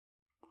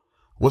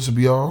What's up,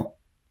 y'all?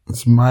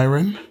 It's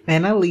Myron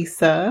and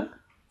Alyssa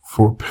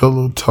for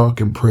Pillow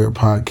Talk and Prayer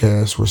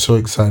Podcast. We're so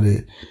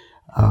excited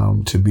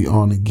to be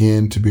on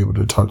again, to be able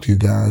to talk to you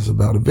guys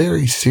about a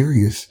very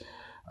serious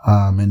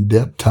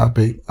in-depth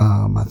topic.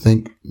 I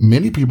think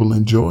many people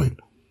enjoyed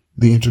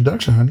the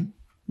introduction, honey.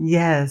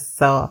 Yes.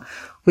 So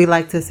we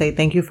like to say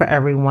thank you for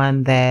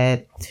everyone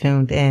that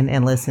tuned in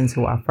and listened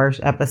to our first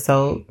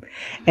episode.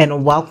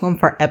 And welcome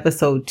for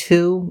episode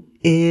 2,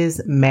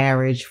 Is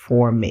Marriage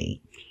for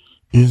Me?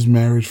 Is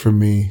marriage for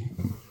me?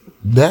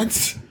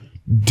 That's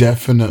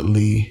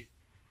definitely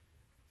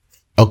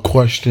a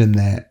question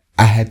that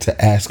I had to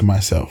ask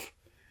myself.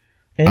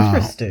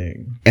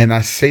 Interesting. And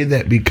I say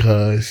that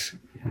because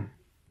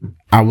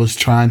I was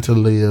trying to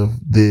live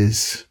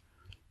this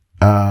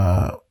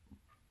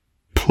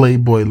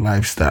Playboy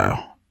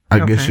lifestyle,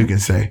 I guess you can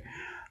say,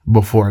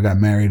 before I got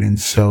married. And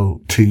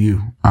so to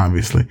you,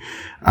 obviously,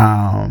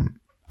 I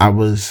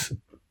was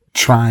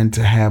trying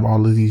to have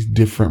all of these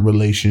different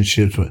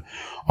relationships with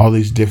all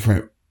these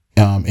different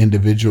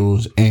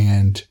individuals.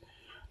 And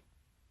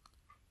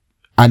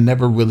I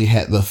never really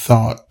had the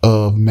thought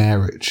of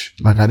marriage.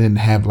 Like, I didn't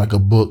have like a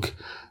book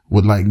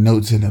with like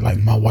notes in it, like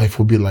my wife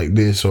would be like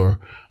this or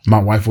my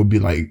wife would be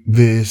like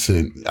this.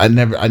 And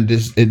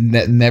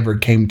it never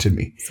came to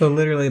me. So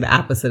literally the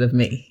opposite of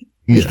me.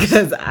 Yes.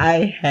 Because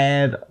I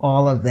had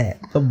all of that.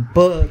 The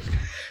book,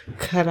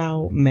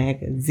 cutout,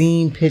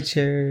 magazine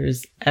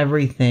pictures,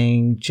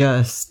 everything,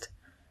 just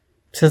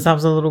since I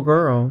was a little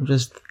girl,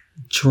 just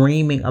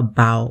dreaming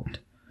about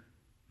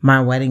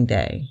my wedding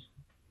day.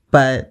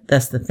 But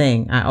that's the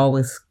thing. I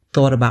always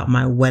thought about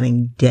my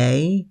wedding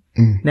day,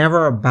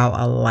 never about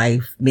a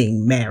life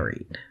being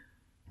married.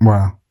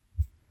 Wow.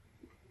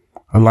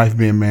 A life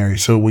being married.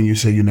 So when you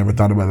say you never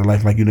thought about a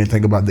life, like you didn't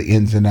think about the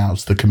ins and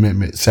outs, the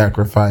commitment,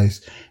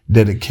 sacrifice,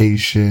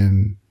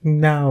 dedication.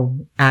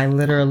 No, I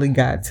literally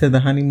got to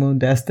the honeymoon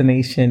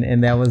destination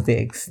and that was the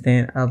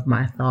extent of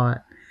my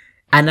thought.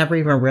 I never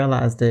even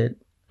realized it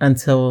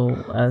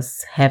until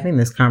us having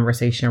this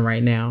conversation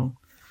right now.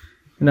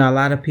 You know, a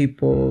lot of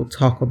people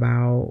talk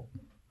about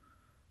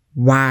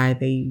why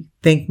they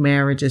think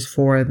marriage is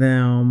for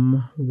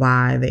them,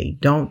 why they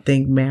don't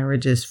think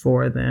marriage is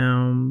for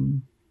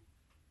them.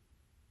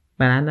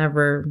 But I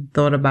never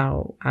thought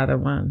about either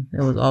one.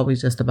 It was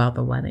always just about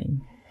the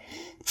wedding.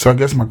 So I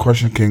guess my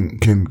question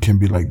can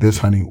be like this,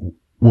 honey.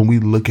 When we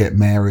look at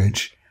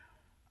marriage,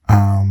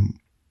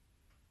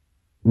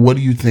 what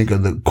do you think are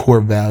the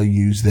core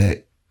values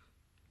that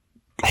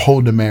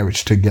hold the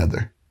marriage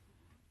together?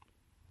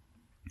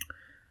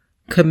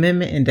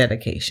 Commitment and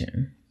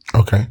dedication.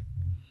 Okay.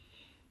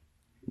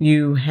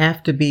 You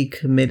have to be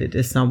committed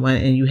to someone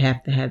and you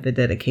have to have the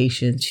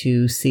dedication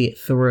to see it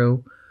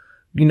through.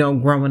 You know,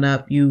 growing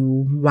up,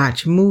 you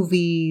watch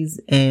movies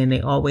and they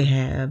always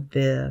have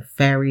the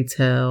fairy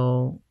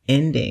tale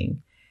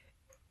ending.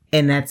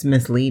 And that's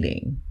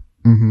misleading.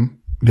 Mm-hmm.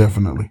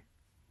 Definitely.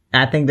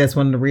 I think that's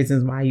one of the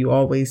reasons why I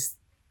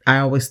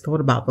always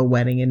thought about the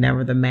wedding and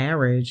never the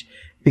marriage,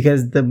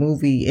 because the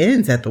movie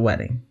ends at the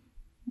wedding.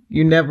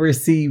 You never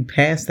see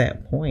past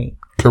that point.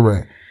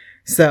 Correct.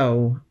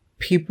 So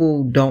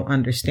people don't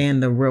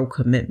understand the real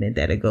commitment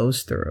that it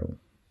goes through,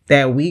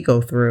 that we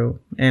go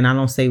through. And I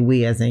don't say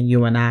we as in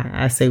you and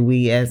I say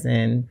we as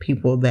in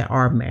people that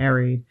are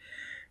married,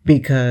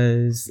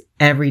 because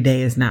every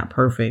day is not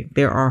perfect.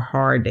 There are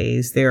hard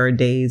days. There are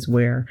days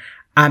where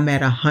I'm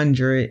at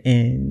 100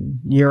 and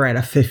you're at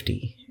a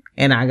 50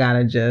 and I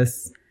gotta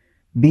just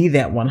be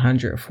that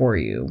 100 for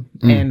you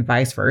and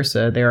vice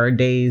versa. There are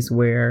days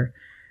where,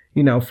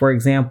 you know, for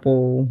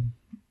example,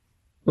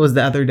 it was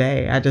the other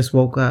day, I just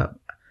woke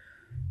up.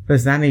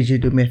 Listen, I need you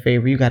to do me a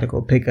favor. You got to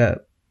go pick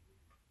up,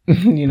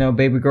 you know,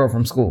 baby girl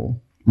from school.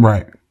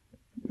 Right.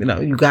 You know,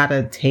 you got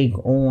to take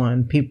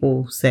on,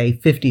 people say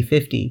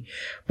 50-50,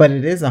 but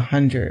it is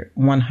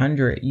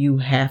 100. You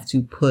have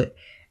to put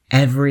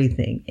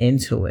everything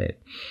into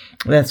it.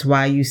 That's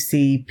why you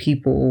see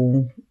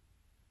people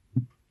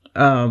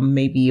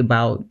maybe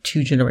about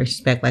 2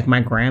 generations back, like my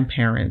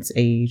grandparents'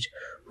 age,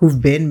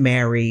 who've been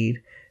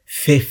married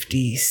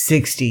 50,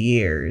 60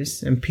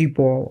 years. And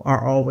people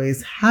are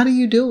always, how do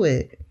you do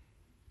it?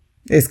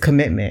 It's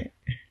commitment.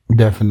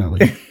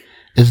 Definitely.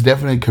 It's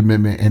definitely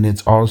commitment. And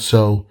it's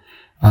also,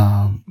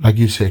 like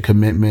you said,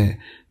 commitment,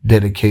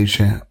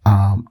 dedication.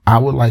 I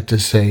would like to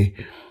say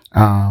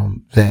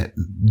that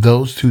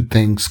those two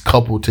things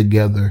coupled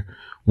together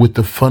with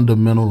the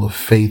fundamental of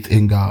faith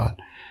in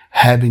God,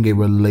 having a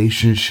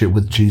relationship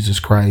with Jesus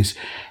Christ,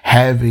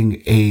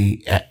 having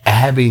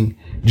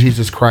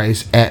Jesus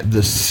Christ at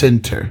the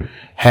center,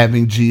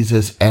 having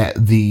Jesus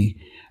at the,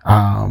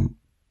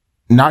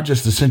 not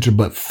just the center,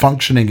 but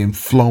functioning and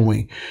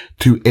flowing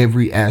to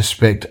every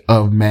aspect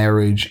of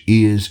marriage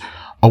is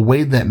a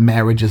way that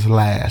marriages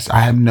last.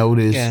 I have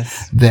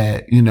noticed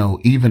that, you know,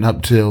 even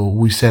up till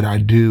we said I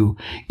do,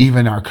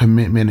 even our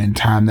commitment and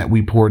time that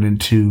we poured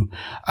into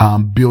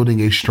building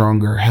a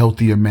stronger,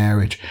 healthier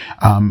marriage,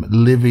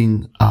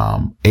 living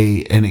an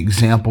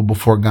example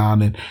before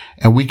God.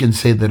 And we can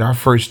say that our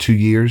first 2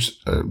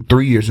 years,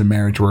 3 years of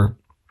marriage were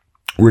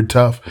were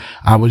tough.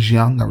 I was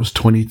young. I was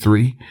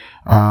 23.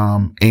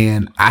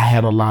 And I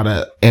had a lot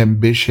of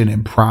ambition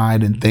and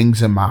pride and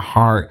things in my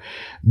heart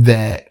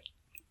that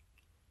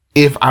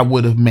if I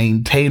would have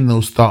maintained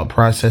those thought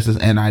processes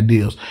and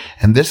ideals,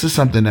 and this is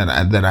something that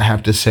I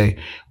have to say,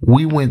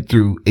 we went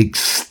through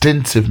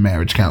extensive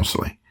marriage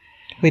counseling.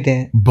 We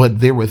did. But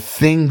there were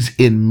things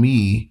in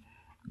me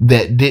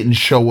that didn't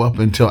show up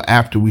until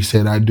after we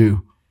said I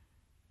do.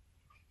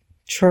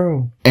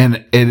 True.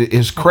 And it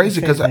is crazy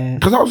because I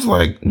was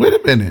like, wait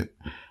a minute.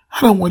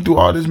 I done went through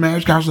all this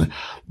marriage counseling.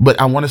 But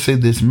I want to say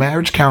this: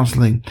 marriage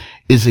counseling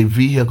is a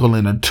vehicle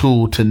and a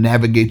tool to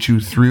navigate you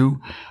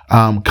through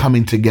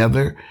coming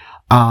together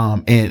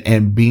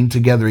and being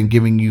together and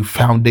giving you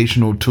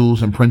foundational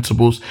tools and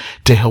principles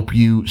to help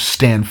you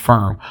stand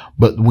firm.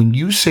 But when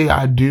you say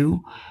I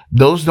do,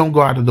 those don't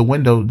go out of the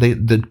window.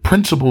 The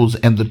principles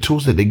and the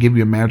tools that they give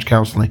you in marriage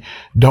counseling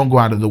don't go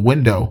out of the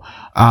window.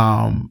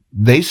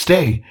 They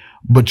stay.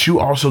 But you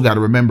also got to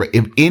remember,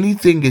 if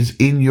anything is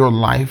in your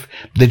life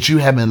that you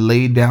haven't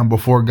laid down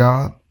before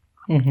God,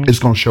 it's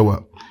going to show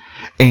up.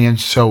 And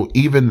so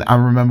even I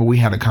remember we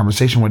had a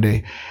conversation one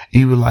day.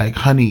 You were like,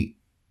 honey,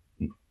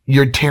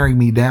 you're tearing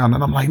me down.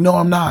 And I'm like, no,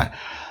 I'm not.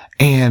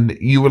 And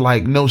you were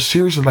like, no,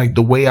 seriously, like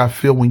the way I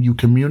feel when you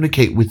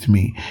communicate with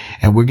me,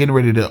 and we're getting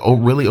ready to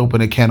really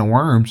open a can of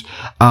worms.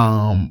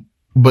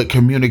 But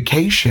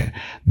communication,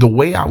 the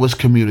way I was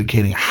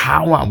communicating,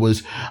 how I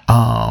was,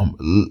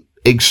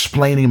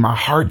 explaining my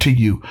heart to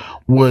you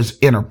was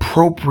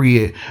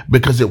inappropriate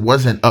because it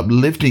wasn't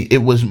uplifting. It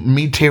was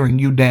me tearing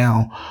you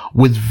down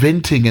with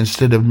venting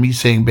instead of me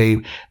saying,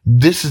 babe,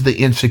 this is the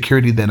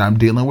insecurity that I'm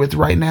dealing with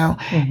right now.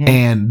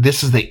 And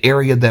this is the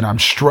area that I'm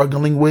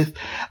struggling with,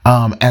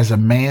 as a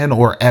man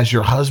or as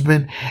your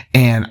husband.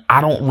 And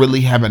I don't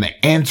really have an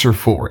answer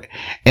for it.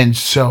 And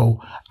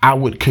so I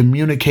would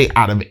communicate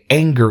out of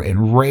anger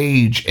and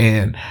rage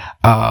and,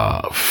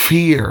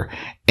 fear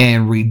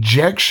and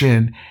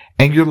rejection.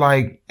 And you're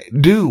like,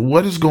 dude,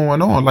 what is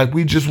going on? Like,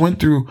 we just went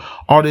through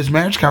all this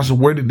marriage counseling.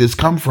 Where did this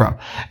come from?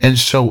 And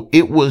so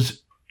it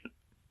was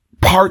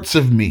parts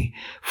of me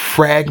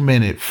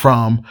fragmented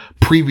from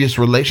previous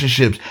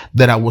relationships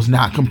that I was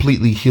not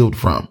completely healed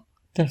from.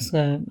 That's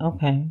good.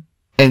 Okay.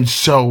 And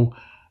so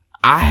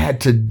I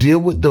had to deal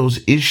with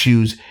those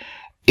issues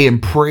in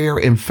prayer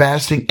and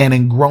fasting and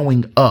in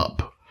growing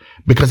up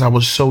because I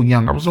was so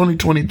young. I was only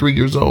 23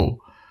 years old.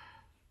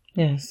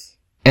 Yes.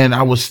 And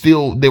I was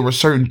still, there were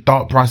certain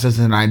thought processes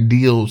and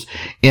ideals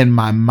in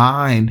my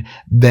mind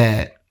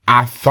that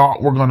I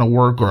thought were going to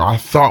work or I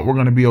thought were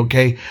going to be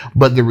okay.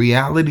 But the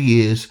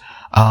reality is,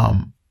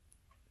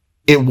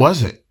 it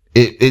wasn't.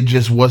 It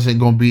just wasn't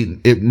going to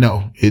be it.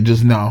 No,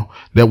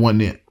 that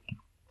wasn't it.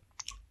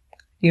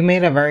 You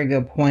made a very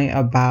good point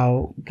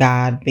about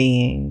God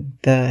being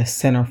the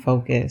center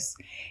focus,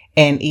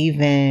 and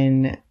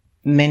even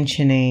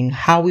mentioning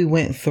how we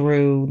went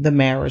through the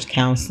marriage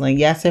counseling.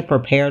 Yes, it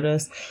prepared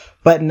us,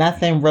 but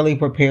nothing really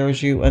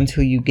prepares you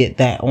until you get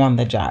that on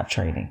the job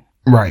training.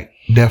 Right.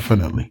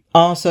 Definitely.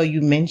 Also,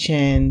 you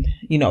mentioned,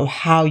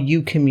 how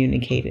you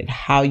communicated,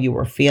 how you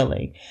were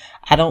feeling.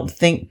 I don't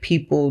think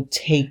people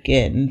take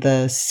in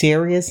the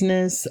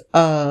seriousness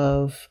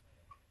of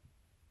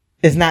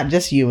it's not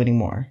just you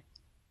anymore.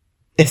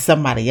 It's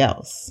somebody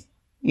else.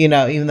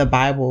 Even the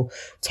Bible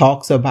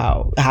talks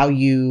about how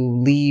you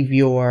leave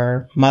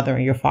your mother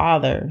and your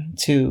father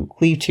to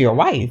cleave to your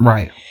wife.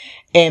 Right.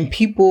 And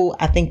people,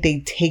 I think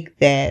they take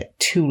that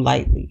too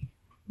lightly.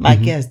 Like,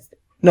 yes,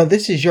 no,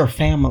 this is your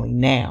family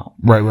now.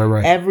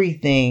 Right.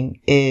 Everything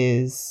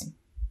is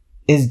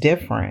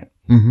different.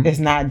 It's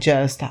not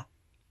just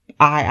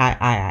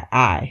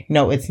I.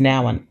 No, it's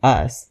now an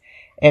us.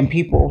 And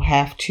people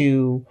have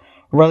to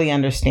really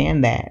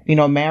understand that.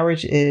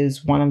 Marriage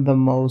is one of the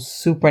most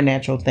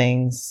supernatural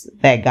things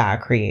that God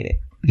created.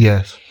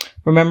 Yes.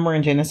 Remember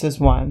in Genesis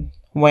 1,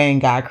 when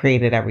God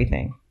created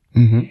everything.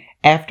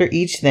 After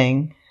each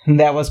thing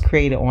that was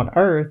created on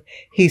earth,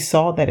 he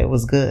saw that it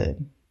was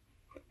good.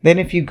 Then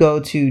if you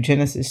go to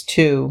Genesis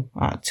 2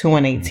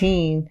 and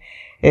 18,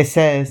 it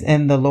says,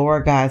 and the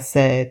Lord God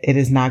said, it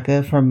is not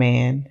good for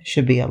man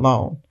should be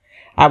alone.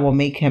 I will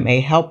make him a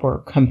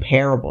helper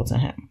comparable to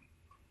him.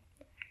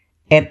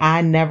 And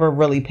I never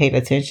really paid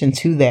attention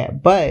to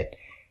that, but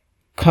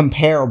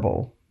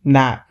comparable,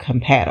 not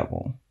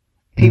compatible.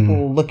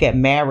 People look at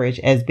marriage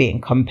as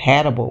being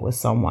compatible with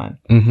someone,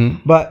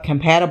 but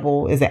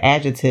compatible is an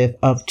adjective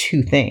of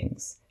two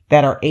things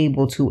that are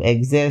able to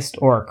exist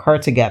or occur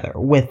together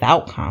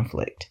without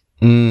conflict.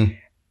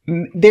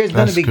 There's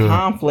going to be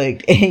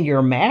conflict in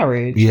your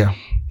marriage. Yeah.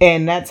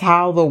 And that's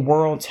how the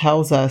world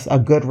tells us a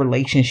good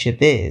relationship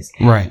is.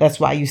 Right. That's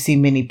why you see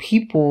many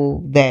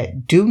people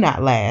that do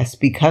not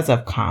last because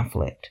of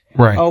conflict.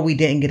 Right. Oh, we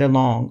didn't get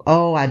along.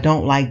 Oh, I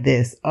don't like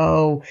this.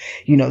 Oh,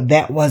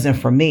 that wasn't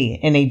for me.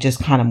 And they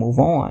just kind of move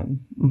on.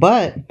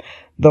 But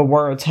the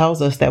word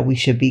tells us that we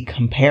should be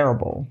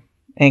comparable.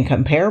 And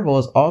comparable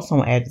is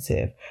also an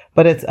adjective,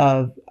 but it's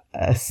of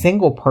a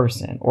single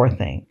person or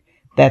thing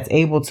that's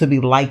able to be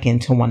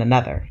likened to one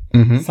another.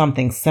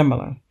 Something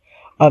similar.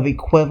 of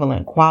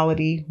equivalent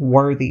quality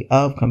worthy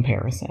of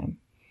comparison.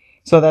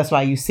 So that's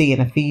why you see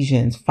in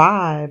Ephesians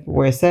 5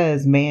 where it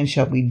says, man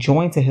shall be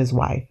joined to his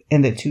wife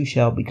and the two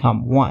shall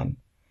become one.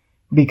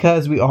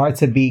 Because we are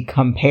to be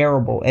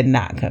comparable and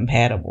not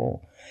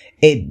compatible.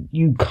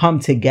 You come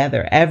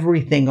together.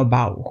 Everything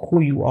about who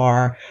you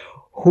are,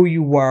 who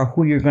you were,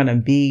 who you're going to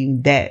be,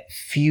 that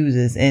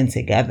fuses in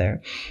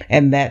together.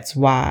 And that's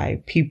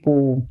why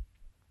people,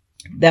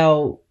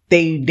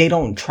 they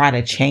don't try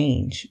to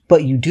change,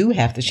 but you do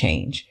have to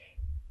change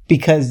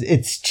because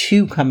it's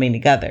two coming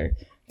together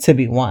to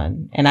be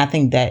one. And I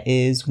think that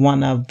is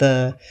one of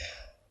the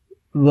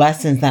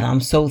lessons that I'm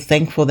so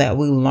thankful that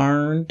we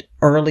learned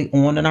early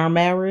on in our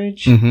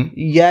marriage. Mm-hmm.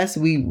 Yes,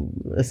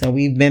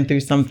 we've been through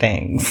some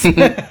things.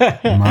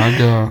 My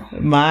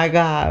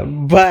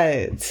God.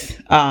 But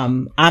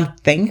I'm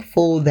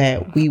thankful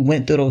that we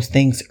went through those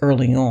things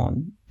early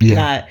on.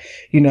 Yeah.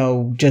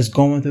 Not, just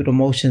going through the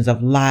motions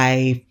of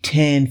life,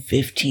 10,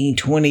 15,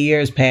 20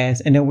 years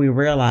past. And then we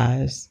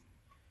realize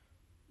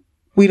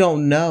we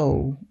don't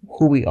know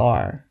who we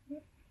are.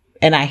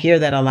 And I hear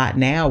that a lot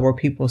now where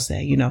people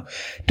say,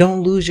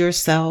 don't lose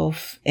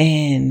yourself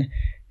in,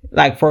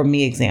 like for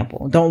me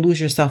example, don't lose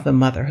yourself in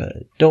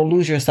motherhood. Don't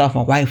lose yourself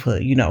in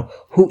wifehood.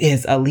 Who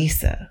is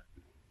Alyssa?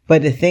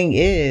 But the thing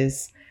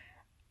is,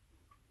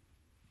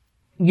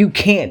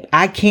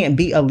 I can't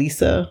be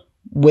Alyssa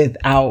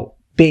without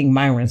being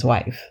Myron's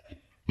wife.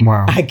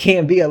 Wow. I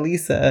can't be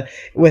Alyssa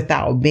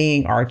without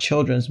being our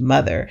children's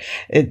mother.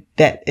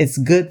 It's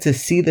good to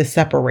see the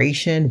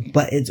separation,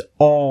 but it's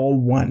all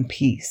one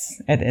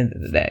piece at the end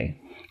of the day.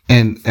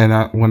 And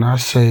when I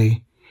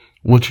say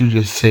what you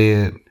just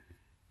said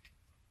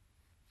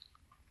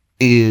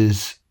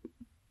is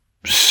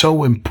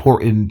so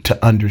important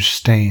to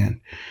understand,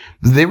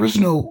 there is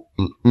no,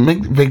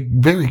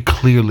 very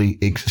clearly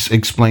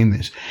explain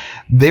this.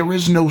 There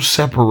is no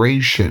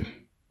separation.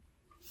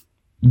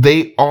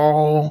 They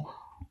all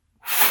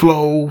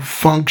flow,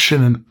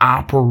 function, and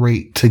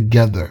operate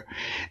together.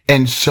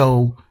 And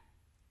so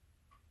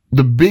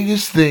the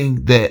biggest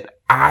thing that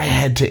I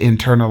had to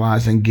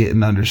internalize and get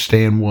and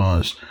understand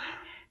was,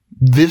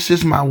 this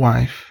is my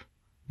wife,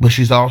 but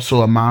she's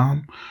also a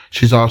mom.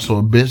 She's also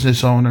a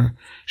business owner.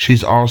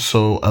 She's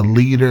also a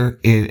leader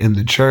in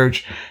the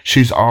church.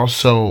 She's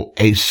also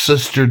a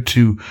sister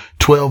to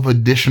 12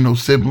 additional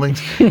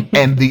siblings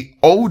and the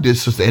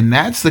oldest sister. And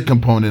that's the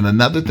component.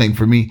 Another thing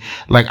for me,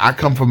 like I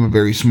come from a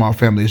very small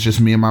family. It's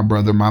just me and my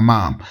brother, my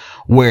mom.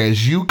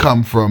 Whereas you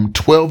come from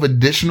 12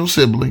 additional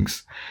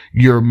siblings,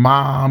 your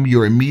mom,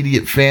 your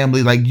immediate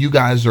family, like you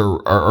guys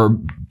are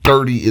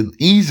 30,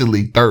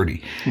 easily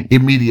 30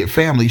 immediate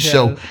family. Yes.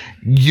 So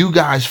you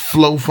guys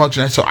flow,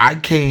 function. And so I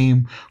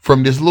came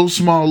from this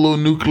small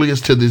nucleus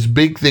to this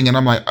big thing. And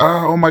I'm like,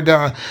 oh my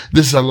God,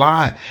 this is a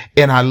lot.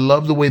 And I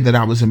love the way that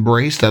I was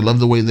embraced. I love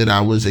the way that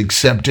I was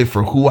accepted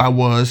for who I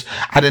was.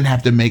 I didn't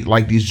have to make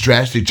like these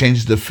drastic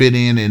changes to fit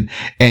in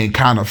and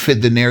kind of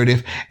fit the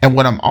narrative. And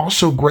what I'm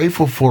also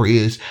grateful for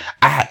is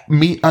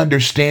me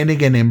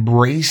understanding and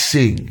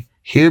embracing,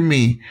 hear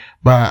me,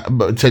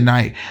 but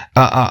tonight,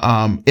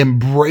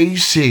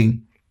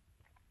 embracing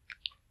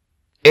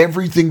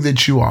everything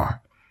that you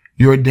are.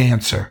 You're a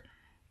dancer.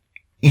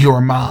 You're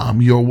a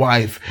mom, you're a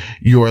wife,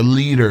 you're a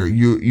leader,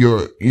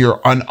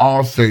 you're an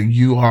author,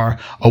 you are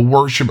a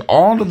worshiper.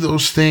 All of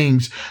those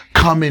things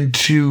come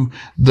into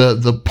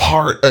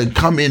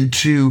come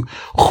into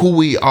who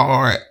we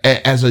are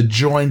as a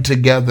joined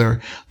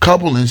together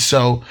couple. And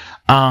so,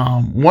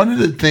 one of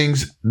the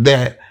things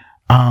that,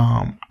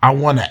 I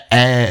want to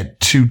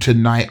add to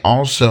tonight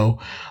also,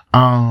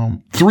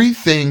 3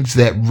 things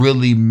that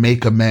really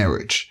make a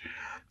marriage.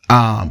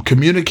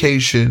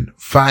 Communication,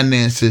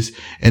 finances,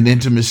 and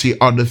intimacy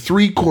are the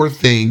 3 core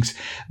things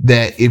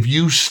that if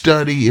you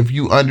study, if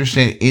you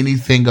understand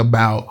anything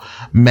about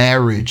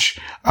marriage,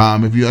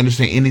 if you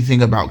understand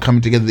anything about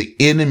coming together, the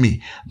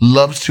enemy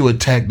loves to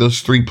attack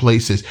those 3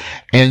 places.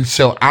 And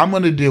so I'm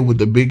going to deal with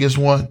the biggest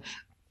one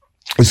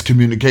is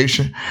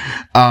communication,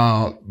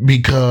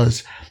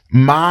 because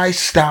my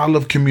style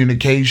of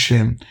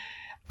communication,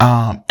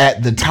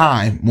 at the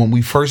time when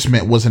we first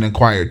met was an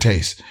acquired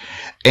taste.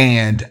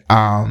 And,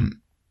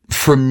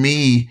 for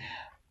me,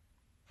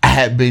 I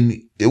had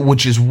been,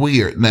 which is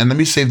weird. Now, let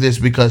me say this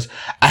because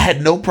I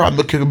had no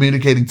problem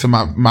communicating to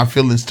my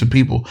feelings to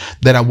people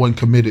that I wasn't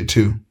committed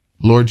to.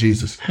 Lord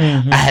Jesus.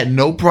 Mm-hmm. I had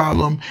no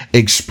problem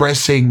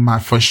expressing my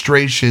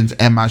frustrations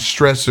and my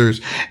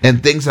stressors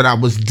and things that I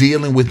was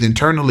dealing with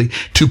internally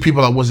to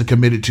people I wasn't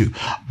committed to.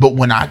 But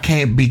when I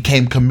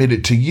became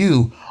committed to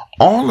you,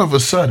 all of a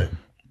sudden,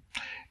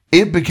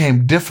 it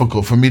became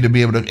difficult for me to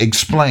be able to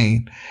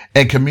explain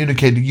and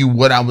communicate to you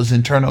what I was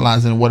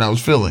internalizing and what I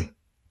was feeling.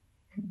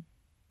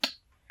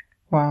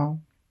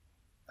 Wow.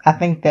 I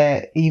think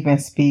that even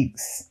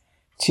speaks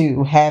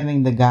to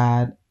having the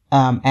God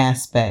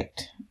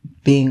aspect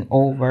being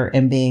over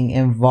and being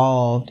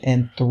involved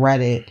and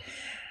threaded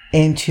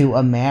into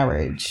a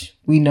marriage.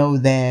 We know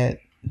that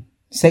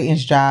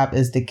Satan's job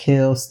is to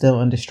kill, steal,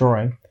 and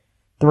destroy.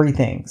 3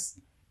 things.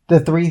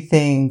 The 3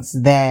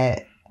 things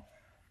that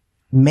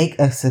make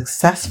a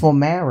successful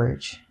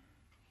marriage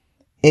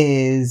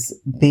is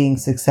being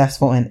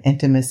successful in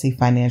intimacy,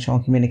 financial,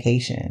 and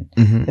communication.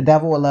 Mm-hmm. The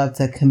devil would love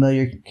to kill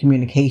your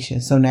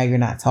communication, so now you're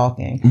not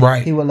talking.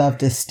 Right. He would love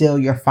to steal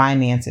your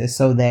finances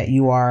so that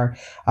you are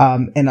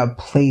in a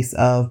place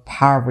of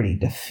poverty,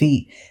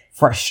 defeat,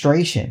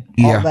 frustration.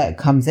 Yeah. All that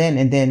comes in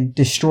and then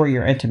destroy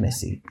your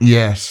intimacy.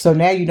 Yes. So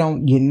now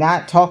you're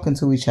not talking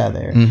to each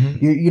other.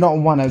 Mm-hmm. You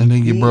don't want to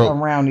be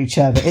around each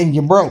other, and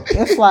you're broke.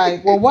 It's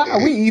like, well, why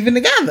are we even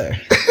together?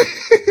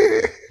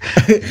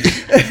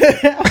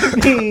 I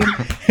mean,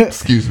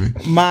 excuse me.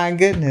 My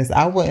goodness,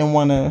 I wouldn't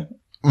want to.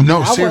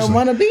 No, seriously. I wouldn't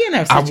want to be in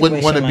that situation. I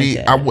wouldn't want to be.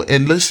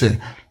 And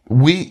listen,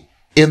 we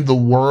in the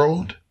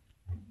world,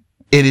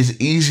 it is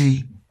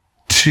easy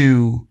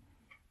to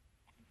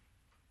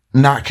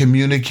not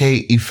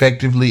communicate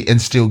effectively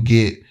and still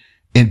get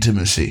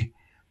intimacy,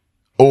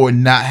 or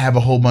not have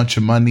a whole bunch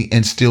of money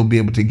and still be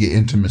able to get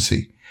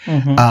intimacy.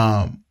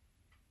 Mm-hmm.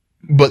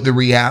 But the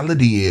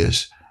reality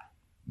is,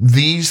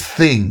 these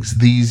things,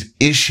 these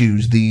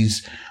issues,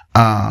 these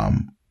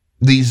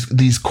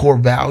core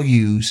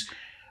values,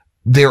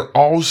 they're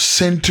all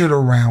centered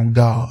around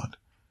God.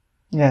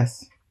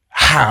 Yes.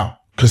 How?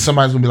 Because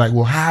somebody's gonna be like,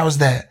 well, how is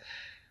that?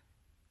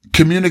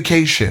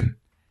 Communication.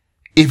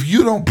 If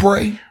you don't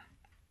pray,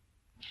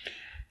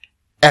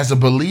 as a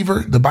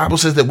believer, the Bible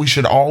says that we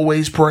should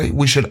always pray.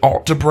 We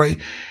ought to pray.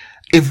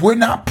 If we're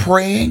not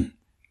praying,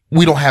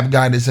 we don't have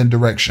guidance and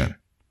direction.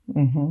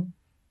 Mm-hmm.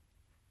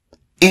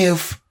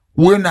 If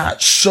we're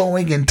not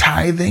sowing and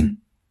tithing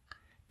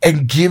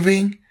and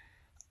giving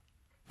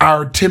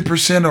our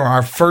 10% or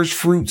our first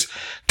fruits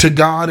to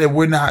God, and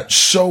we're not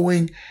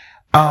sowing,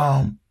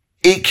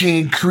 it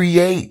can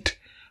create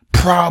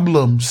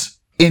problems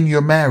in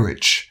your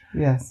marriage.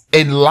 Yes.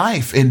 In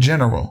life in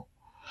general.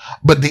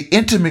 But the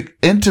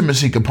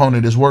intimacy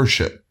component is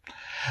worship.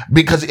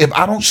 Because if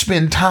I don't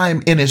spend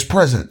time in his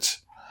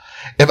presence,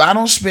 if I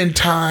don't spend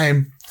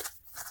time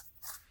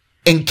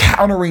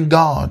encountering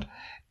God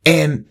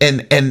and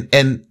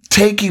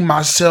taking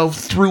myself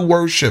through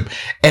worship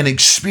and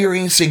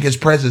experiencing his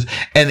presence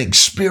and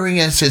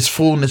experience his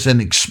fullness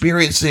and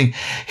experiencing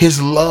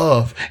his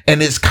love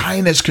and his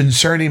kindness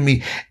concerning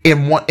me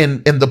in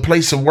the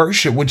place of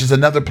worship, which is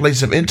another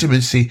place of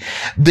intimacy,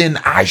 then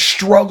I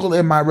struggle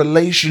in my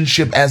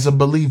relationship as a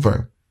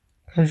believer.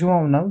 Because you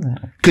won't know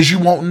that. Because you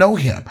won't know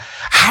him.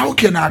 How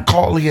can I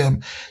call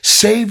him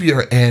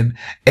Savior and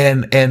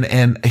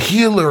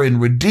healer and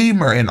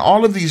redeemer and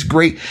all of these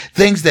great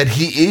things that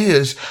he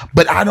is,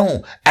 but I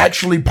don't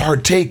actually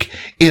partake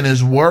in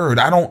his word.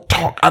 I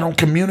don't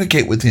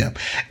communicate with him.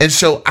 And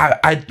so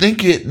I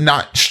think it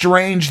not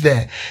strange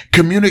that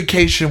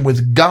communication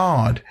with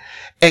God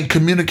and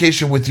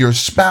communication with your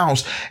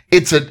spouse,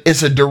 it's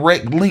a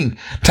direct link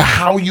to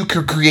how you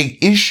can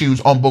create issues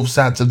on both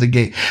sides of the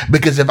gate.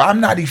 Because if I'm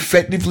not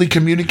effectively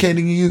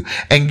communicating to you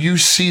and you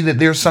see that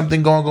there's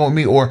something going on with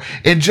me, or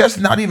it just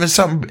not even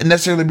something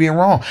necessarily being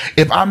wrong,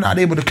 if I'm not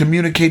able to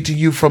communicate to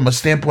you from a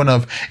standpoint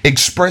of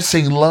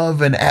expressing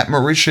love and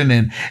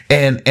admiration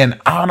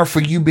and honor for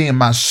you being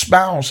my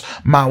spouse,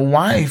 my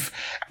wife,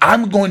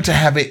 I'm going to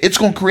have it's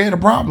going to create a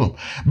problem,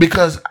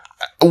 because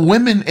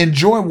women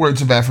enjoy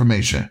words of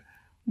affirmation.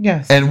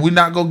 Yes. And we're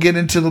not going to get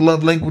into the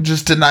love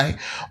languages tonight,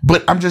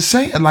 but I'm just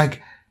saying,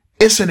 like,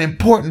 it's an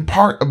important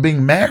part of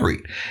being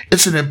married.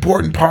 It's an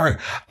important part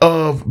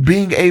of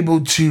being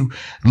able to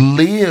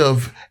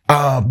live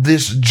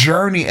this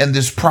journey and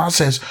this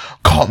process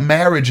called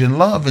marriage and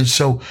love. And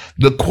so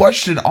the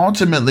question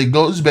ultimately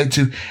goes back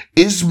to,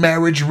 is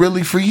marriage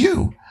really for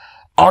you?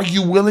 Are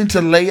you willing to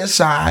lay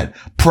aside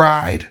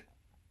pride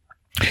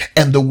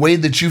and the way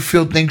that you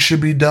feel things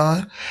should be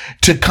done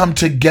to come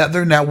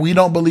together? Now, we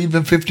don't believe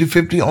in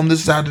 50-50 on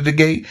this side of the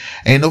gate.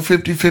 Ain't no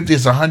 50-50.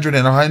 It's 100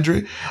 and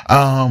 100.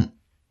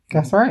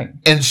 That's right.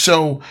 And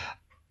so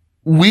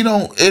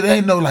it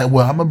ain't no like,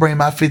 well, I'm going to bring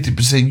my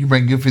 50%. You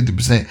bring your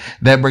 50%.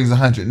 That brings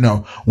 100.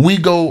 No, we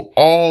go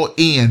all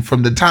in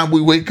from the time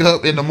we wake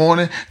up in the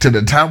morning to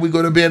the time we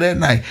go to bed at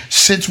night.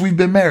 Since we've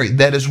been married,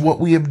 that is what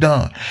we have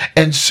done.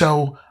 And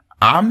so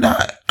I don't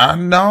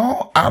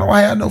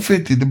have no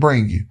 50 to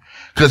bring you.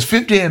 Because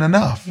 50 ain't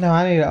enough. No,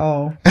 I need it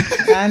all.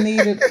 I need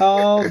it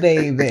all,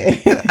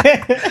 baby.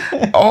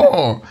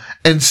 All.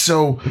 And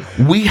so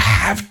we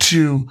have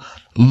to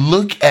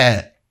look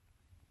at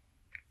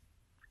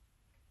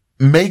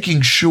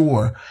making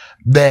sure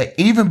that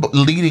even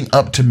leading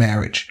up to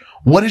marriage,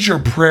 what is your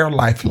prayer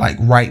life like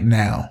right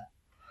now?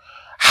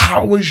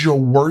 How is your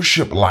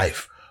worship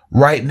life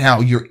right now?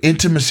 Your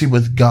intimacy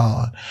with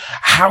God?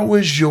 How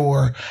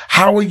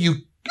are you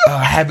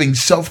having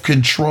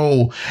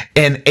self-control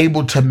and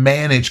able to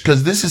manage?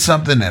 Because this is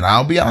something that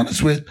I'll be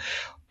honest with.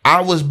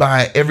 I was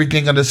buying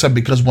everything under the sun,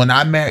 because when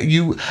I married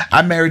you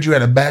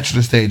at a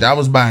bachelor stage. I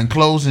was buying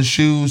clothes and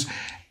shoes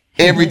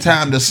every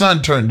time the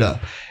sun turned up.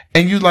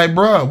 And you like,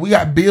 bruh, we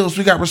got bills,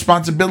 we got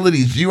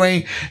responsibilities. You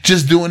ain't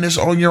just doing this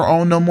on your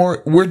own no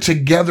more. We're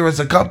together as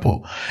a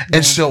couple.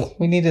 And so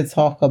we need to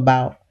talk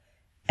about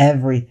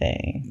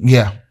everything.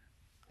 Yeah.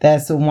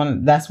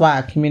 That's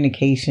why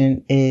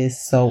communication is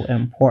so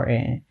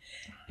important,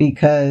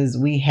 because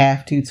we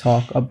have to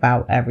talk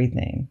about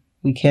everything.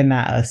 We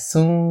cannot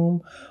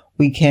assume.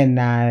 We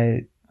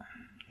cannot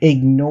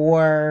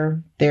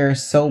ignore.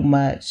 There's so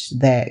much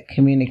that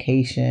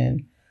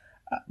communication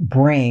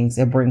brings.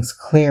 It brings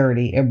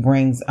clarity. It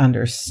brings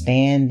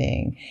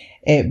understanding.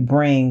 It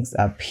brings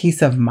a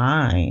peace of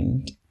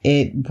mind.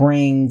 It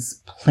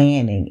brings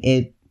planning.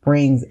 It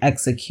brings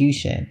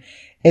execution.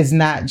 It's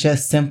not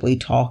just simply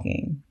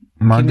talking.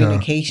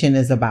 Communication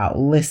is about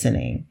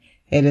listening.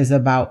 It is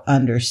about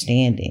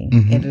understanding.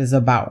 Mm-hmm. It is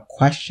about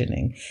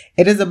questioning.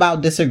 It is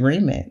about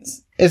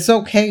disagreements. It's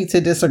okay to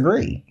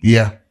disagree.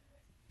 Yeah.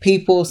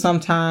 People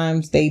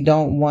sometimes, they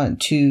don't want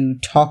to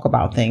talk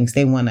about things.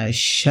 They want to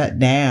shut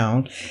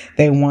down.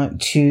 They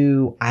want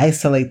to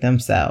isolate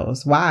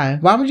themselves. Why?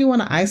 Why would you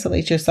want to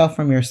isolate yourself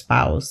from your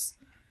spouse?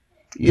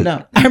 You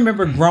know, I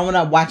remember growing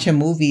up watching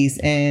movies,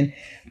 and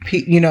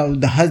you know,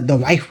 the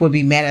wife would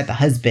be mad at the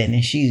husband,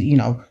 and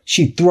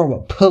she'd throw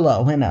a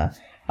pillow and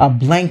a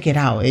blanket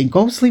out and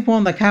go sleep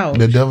on the couch.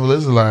 The devil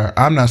is a liar.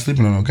 I'm not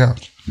sleeping on no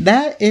couch.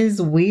 That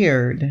is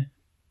weird.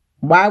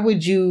 Why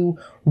would you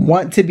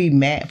want to be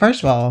mad?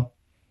 First of all,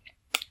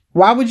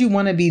 why would you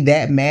want to be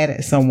that mad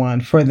at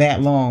someone for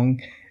that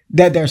long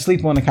that they're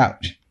sleeping on the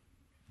couch?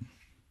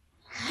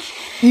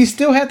 You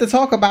still have to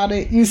talk about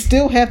it. You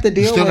still have to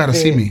deal with it. You still got to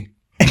see me.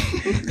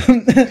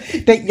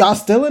 That y'all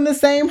still in the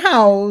same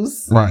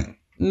house. Right.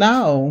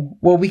 No.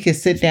 Well, we could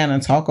sit down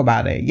and talk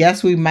about it.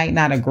 Yes, we might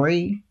not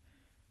agree,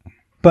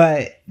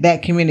 but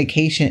that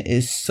communication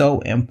is so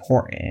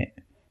important.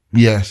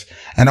 Yes.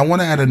 And I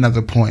want to add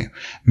another point.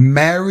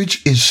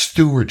 Marriage is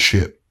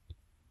stewardship.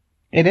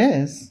 It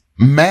is.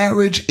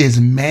 Marriage is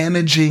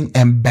managing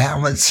and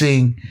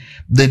balancing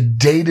the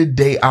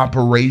day-to-day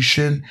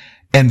operation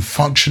and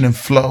function and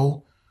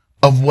flow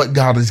of what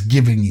God is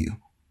giving you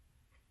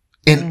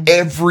in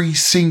every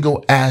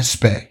single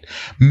aspect.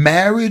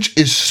 Marriage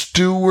is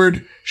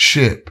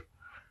stewardship.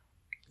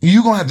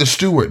 You're going to have to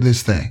steward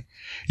this thing.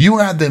 You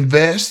have to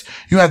invest.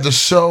 You have to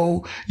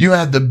sow. You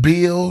have to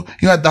build.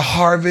 You have to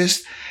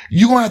harvest.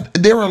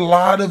 There are a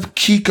lot of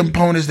key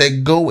components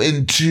that go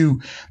into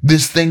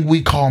this thing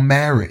we call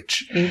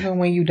marriage. Even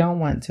when you don't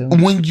want to.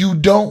 When you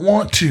don't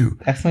want to.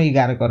 That's when you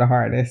got to go the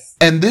hardest.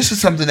 And this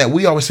is something that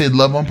we always say,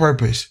 love on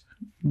purpose.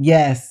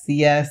 Yes,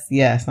 yes,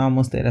 yes. I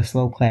almost did a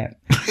slow clap.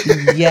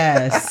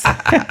 Yes.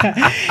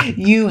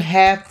 You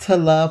have to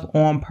love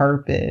on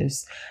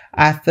purpose.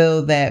 I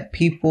feel that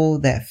people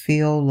that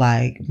feel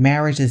like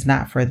marriage is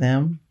not for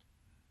them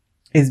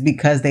is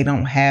because they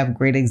don't have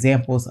great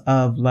examples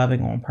of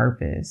loving on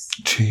purpose.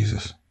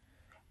 Jesus.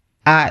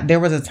 There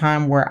was a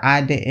time where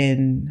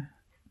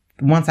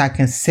once I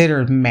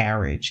considered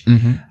marriage,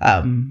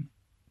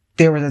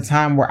 there was a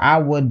time where I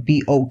would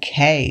be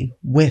okay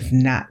with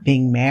not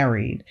being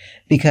married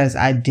because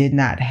I did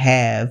not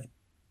have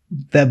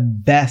the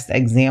best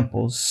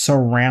examples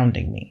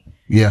surrounding me.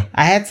 Yeah.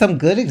 I had some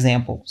good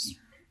examples.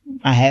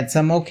 I had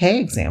some okay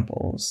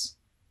examples.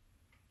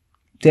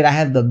 Did I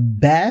have the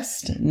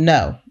best?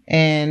 No.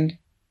 And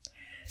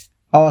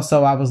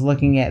also I was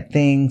looking at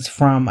things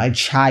from a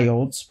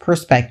child's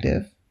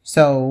perspective.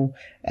 So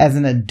as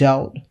an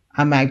adult,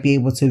 I might be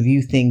able to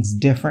view things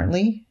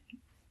differently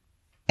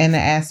in the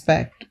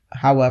aspect.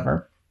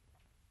 However,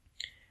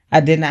 I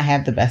did not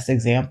have the best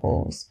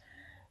examples.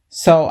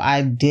 So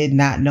I did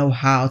not know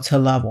how to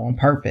love on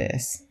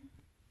purpose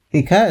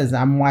because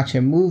I'm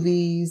watching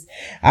movies.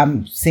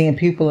 I'm seeing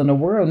people in the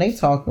world and they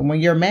talking. When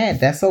you're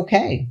mad, that's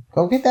okay.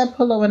 Go get that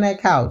pillow in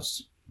that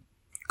couch.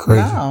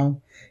 Crazy.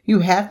 No, you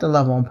have to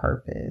love on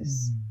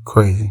purpose.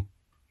 Crazy.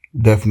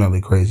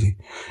 Definitely crazy.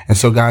 And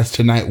so guys,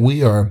 tonight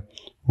we are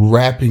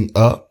wrapping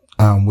up.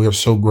 We are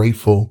so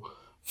grateful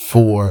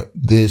for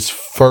this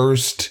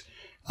first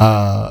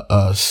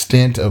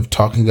stint of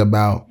talking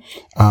about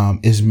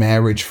is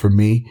marriage for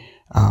me.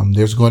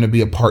 There's going to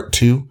be a part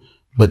 2,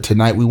 but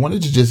tonight we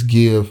wanted to just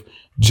give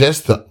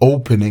just the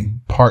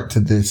opening part to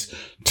this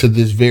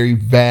very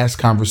vast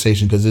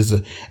conversation, because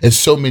it's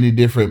so many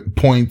different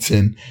points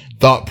and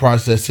thought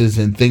processes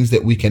and things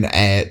that we can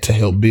add to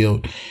help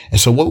build. And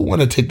so what we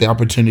want to take the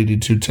opportunity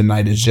to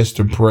tonight is just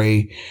to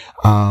pray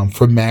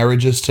for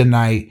marriages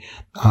tonight.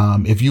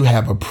 If you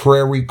have a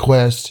prayer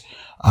request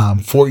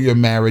for your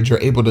marriage,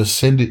 you're able to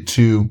send it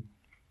to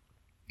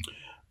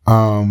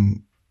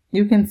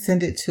you can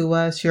send it to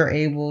us. You're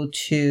able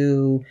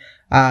to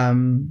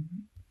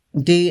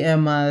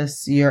DM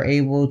us. You're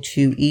able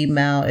to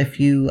email. If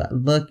you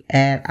look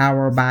at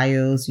our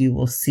bios, you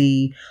will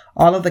see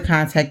all of the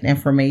contact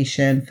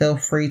information. Feel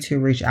free to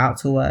reach out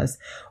to us.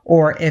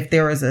 Or if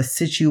there is a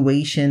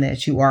situation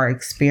that you are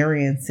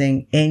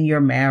experiencing in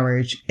your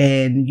marriage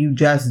and you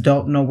just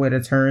don't know where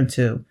to turn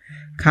to,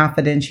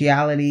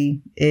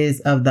 confidentiality is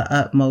of the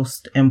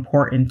utmost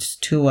importance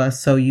to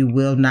us. So you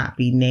will not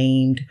be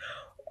named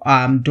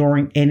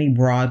during any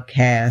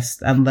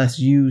broadcast unless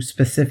you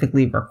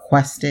specifically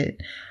request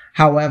it.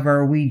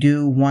 However, we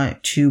do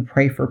want to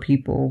pray for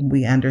people.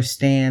 We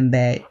understand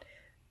that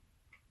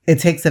it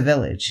takes a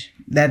village.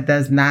 That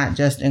does not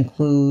just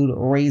include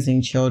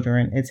raising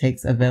children. It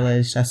takes a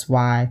village. That's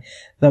why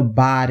the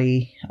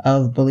body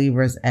of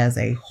believers as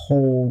a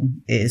whole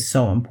is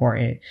so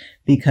important,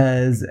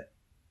 because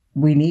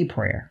we need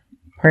prayer.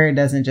 Prayer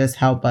doesn't just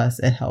help us.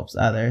 It helps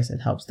others. It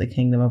helps the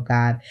kingdom of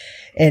God.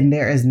 And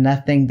there is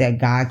nothing that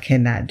God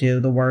cannot do.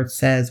 The word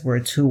says where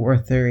 2 or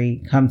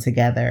 3 come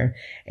together.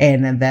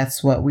 And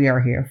that's what we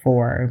are here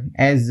for.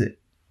 As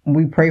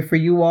we pray for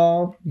you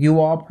all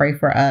pray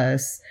for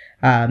us.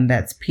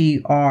 That's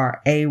PRAY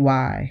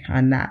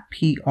and not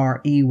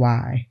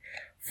PREY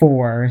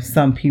for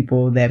some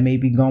people that may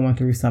be going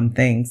through some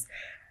things.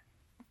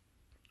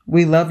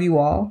 We love you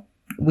all.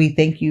 We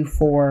thank you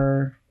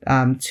for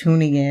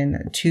tuning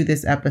in to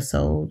this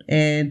episode,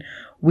 and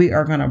we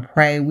are going to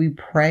pray. We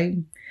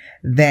pray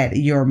that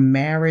your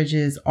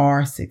marriages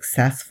are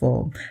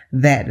successful,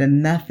 that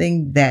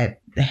nothing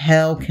that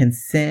hell can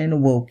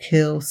sin will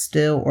kill,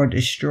 steal, or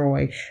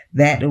destroy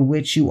that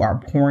which you are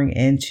pouring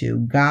into.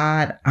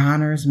 God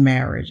honors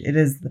marriage. It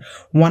is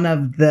one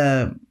of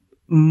the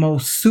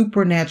most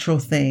supernatural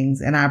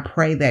things. And I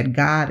pray that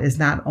God is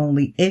not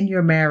only in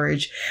your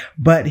marriage,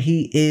 but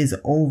he is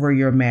over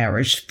your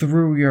marriage,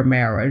 through your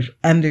marriage,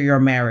 under your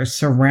marriage,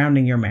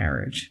 surrounding your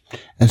marriage.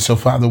 And so,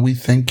 Father, we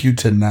thank you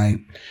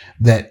tonight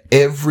that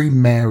every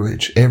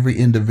marriage, every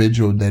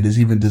individual that is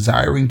even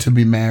desiring to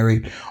be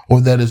married or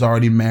that is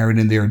already married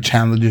and there are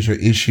challenges or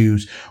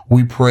issues,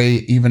 we pray,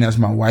 even as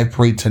my wife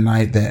prayed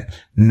tonight, that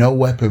no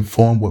weapon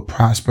formed would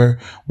prosper.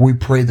 We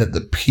pray that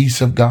the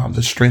peace of God,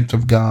 the strength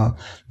of God,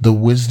 the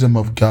wisdom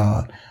of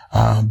God,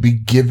 be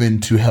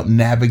given to help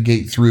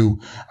navigate through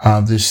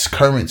this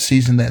current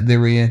season that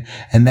they're in,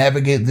 and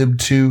navigate them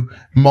to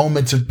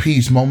moments of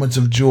peace, moments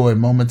of joy,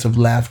 moments of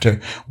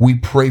laughter. We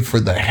pray for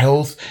the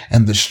health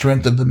and the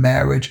strength of the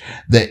marriage,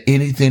 that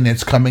anything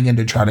that's coming in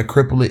to try to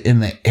cripple it in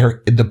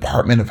the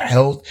department of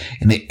health,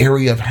 in the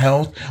area of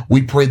health,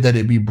 we pray that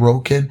it be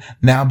broken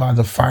now by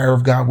the fire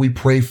of God. We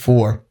pray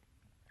for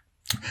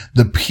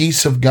the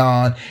peace of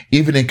God,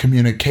 even in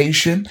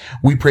communication.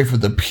 We pray for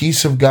the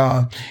peace of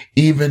God,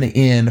 even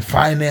in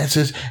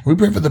finances. We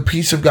pray for the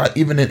peace of God,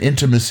 even in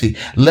intimacy.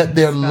 Let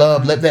their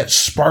love, let that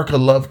spark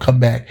of love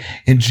come back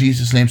in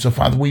Jesus' name. So,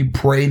 Father, we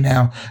pray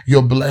now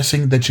your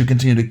blessing that you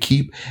continue to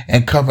keep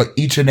and cover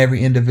each and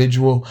every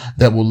individual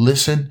that will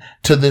listen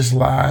to this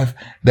live,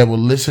 that will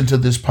listen to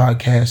this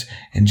podcast.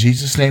 In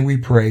Jesus' name we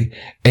pray.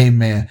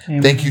 Amen.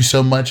 Thank you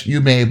so much.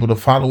 You may be able to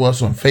follow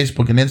us on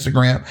Facebook and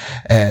Instagram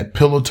at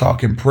Pillow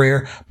Talk and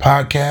Prayer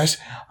Podcast.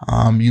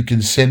 You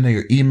can send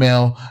your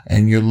email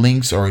and your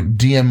links or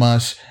DM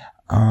us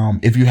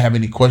if you have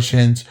any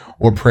questions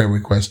or prayer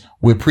requests.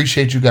 We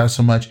appreciate you guys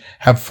so much.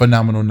 Have a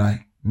phenomenal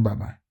night.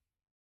 Bye-bye.